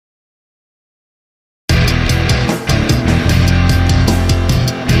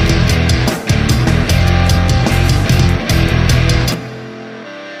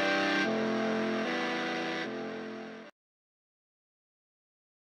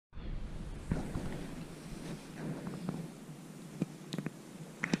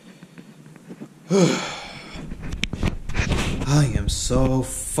I am so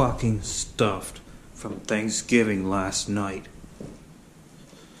fucking stuffed from Thanksgiving last night.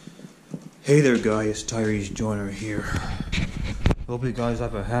 Hey there guys, Tyrese Joyner here. Hope you guys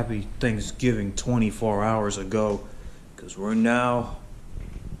have a happy Thanksgiving 24 hours ago, because we're now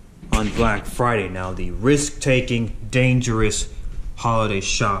on Black Friday now, the risk-taking, dangerous holiday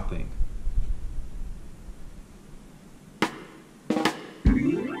shopping.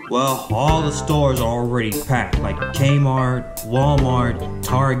 Well, all the stores are already packed, like Kmart, Walmart,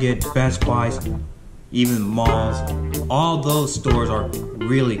 Target, Best Buys, even malls. All those stores are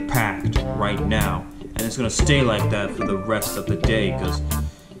really packed right now, and it's gonna stay like that for the rest of the day, because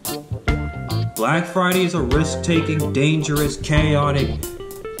Black Friday is a risk-taking, dangerous, chaotic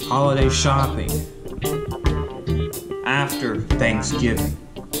holiday shopping after Thanksgiving.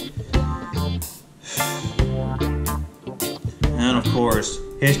 And of course,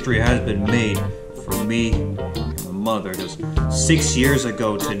 history has been made for me and my mother, because 6 years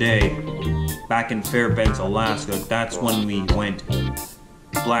ago today, back in Fairbanks, Alaska, that's when we went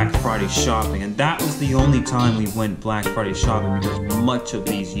Black Friday shopping. And that was the only time we went Black Friday shopping, because much of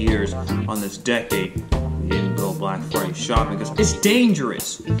these years on this decade, we didn't go Black Friday shopping because it's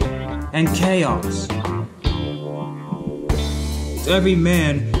dangerous and chaos. It's every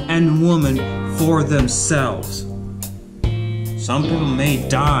man and woman for themselves. Some people may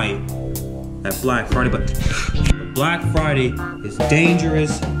die at Black Friday, but Black Friday is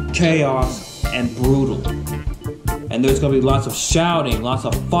dangerous, chaos, and brutal. And there's gonna be lots of shouting, lots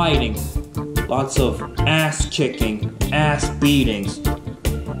of fighting, lots of ass kicking, ass beatings.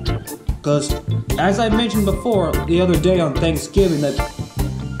 Because, as I mentioned before the other day on Thanksgiving, that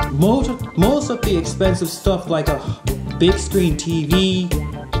most of the expensive stuff, like a big screen TV,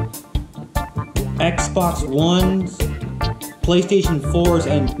 Xbox Ones, PlayStation 4s,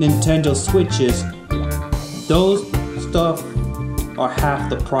 and Nintendo Switches, those stuff are half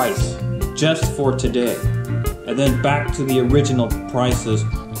the price just for today. And then back to the original prices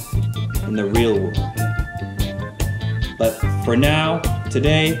in the real world. But for now,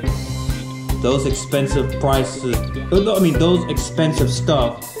 today, those expensive prices, those expensive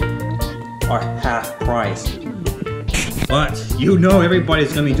stuff are half price. But you know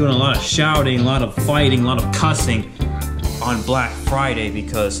everybody's gonna be doing a lot of shouting, a lot of fighting, a lot of cussing on Black Friday,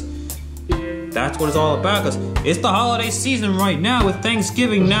 because that's what it's all about, because it's the holiday season right now, with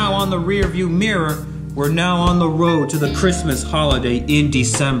Thanksgiving now on the rear view mirror. We're now on the road to the Christmas holiday in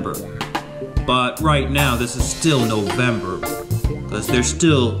December. But right now, this is still November, because there's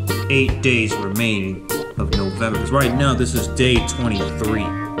still 8 days remaining of November. Because right now, this is day 23.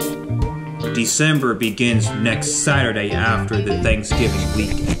 December begins next Saturday after the Thanksgiving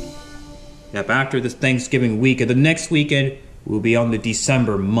weekend. Yep, after this Thanksgiving weekend, the next weekend will be on the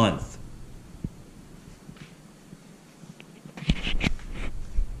December month.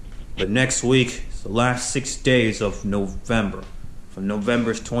 But next week is the last 6 days of November, from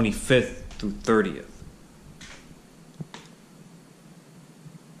November 25th through 30th.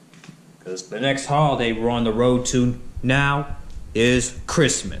 Because the next holiday we're on the road to now is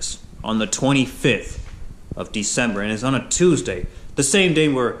Christmas, on the 25th of December, and it's on a Tuesday, the same day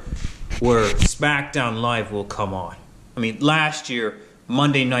where SmackDown Live will come on. I mean, last year,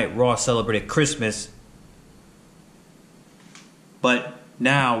 Monday Night Raw celebrated Christmas, but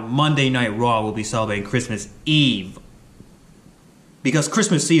now Monday Night Raw will be celebrating Christmas Eve. Because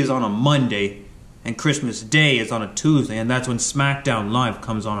Christmas Eve is on a Monday, and Christmas Day is on a Tuesday, and that's when SmackDown Live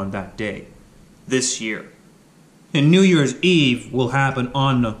comes on that day, this year. And New Year's Eve will happen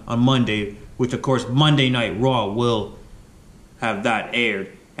on Monday, which of course Monday Night Raw will have that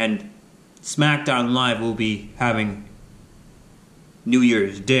aired, and SmackDown Live will be having New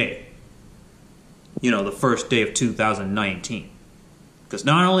Year's Day. You know, the first day of 2019. Because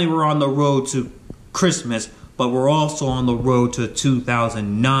not only we're on the road to Christmas, but we're also on the road to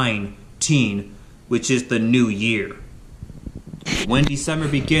 2019, which is the new year. When December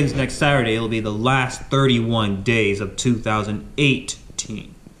begins next Saturday, it'll be the last 31 days of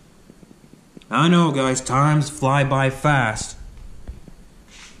 2018. I know, guys, times fly by fast.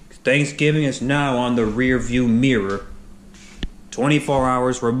 Thanksgiving is now on the rear view mirror, 24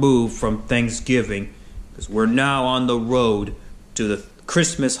 hours removed from Thanksgiving, because we're now on the road to the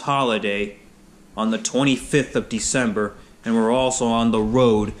Christmas holiday on the 25th of December, and we're also on the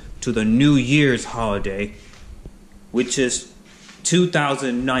road to the New Year's holiday, which is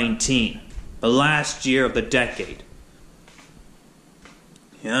 2019, the last year of the decade.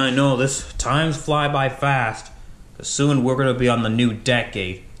 Yeah, I know, this times fly by fast, but soon we're going to be on the new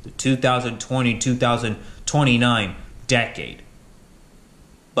decade. The 2020-2029 decade.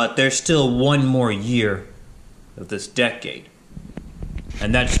 But there's still one more year of this decade.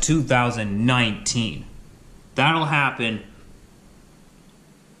 And that's 2019. That'll happen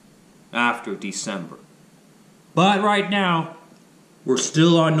after December. But right now, we're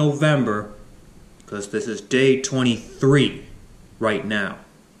still on November, because this is day 23 right now.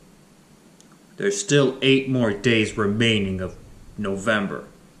 There's still 8 more days remaining of November.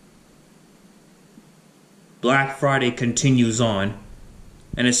 Black Friday continues on,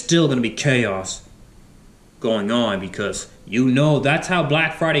 and it's still going to be chaos going on, because you know that's how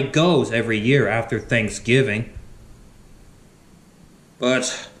Black Friday goes every year after Thanksgiving.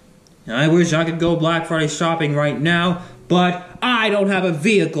 But I wish I could go Black Friday shopping right now, but I don't have a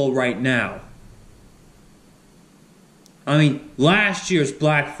vehicle right now. I mean, last year's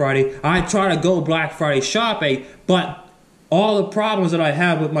Black Friday, I tried to go Black Friday shopping, but all the problems that I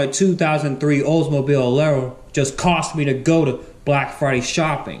had with my 2003 Oldsmobile Alero just cost me to go to Black Friday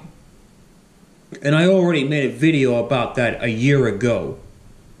shopping. And I already made a video about that a year ago.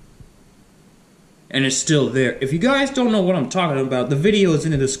 And it's still there. If you guys don't know what I'm talking about, the video is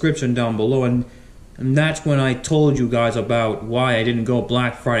in the description down below. And that's when I told you guys about why I didn't go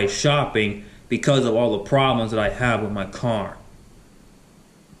Black Friday shopping, because of all the problems that I have with my car.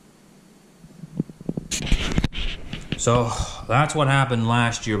 So that's what happened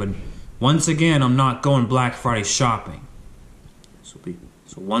last year. But once again, I'm not going Black Friday shopping.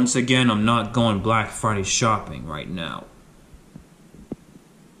 So once again, I'm not going Black Friday shopping right now.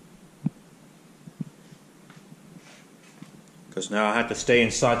 Because now I have to stay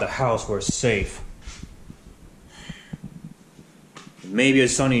inside the house where it's safe. Maybe a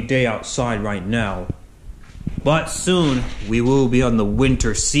sunny day outside right now. But soon, we will be on the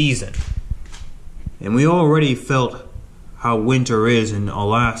winter season. And we already felt how winter is in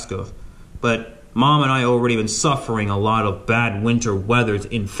Alaska. But Mom and I already been suffering a lot of bad winter weathers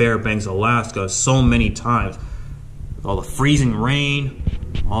in Fairbanks, Alaska so many times. All the freezing rain,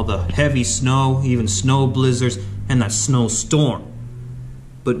 all the heavy snow, even snow blizzards, and that snowstorm.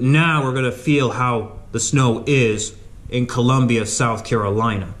 But now we're going to feel how the snow is in Columbia, South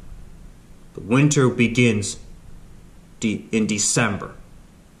Carolina. The winter begins in December.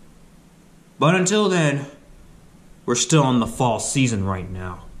 But until then, we're still in the fall season right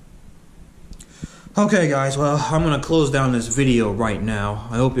now. Okay guys, well, I'm going to close down this video right now.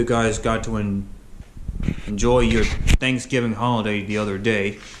 I hope you guys got to enjoy your Thanksgiving holiday the other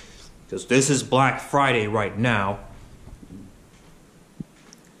day, because this is Black Friday right now.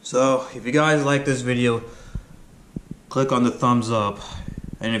 So, if you guys like this video, click on the thumbs up.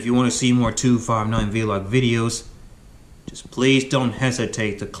 And if you want to see more 259 Vlog videos, just please don't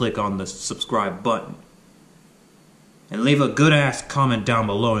hesitate to click on the subscribe button. And leave a good ass comment down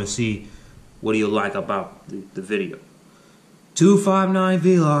below and see what do you like about the video. 259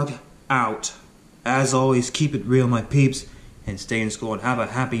 Vlog out. As always, keep it real, my peeps, and stay in school and have a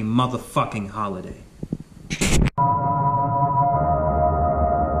happy motherfucking holiday.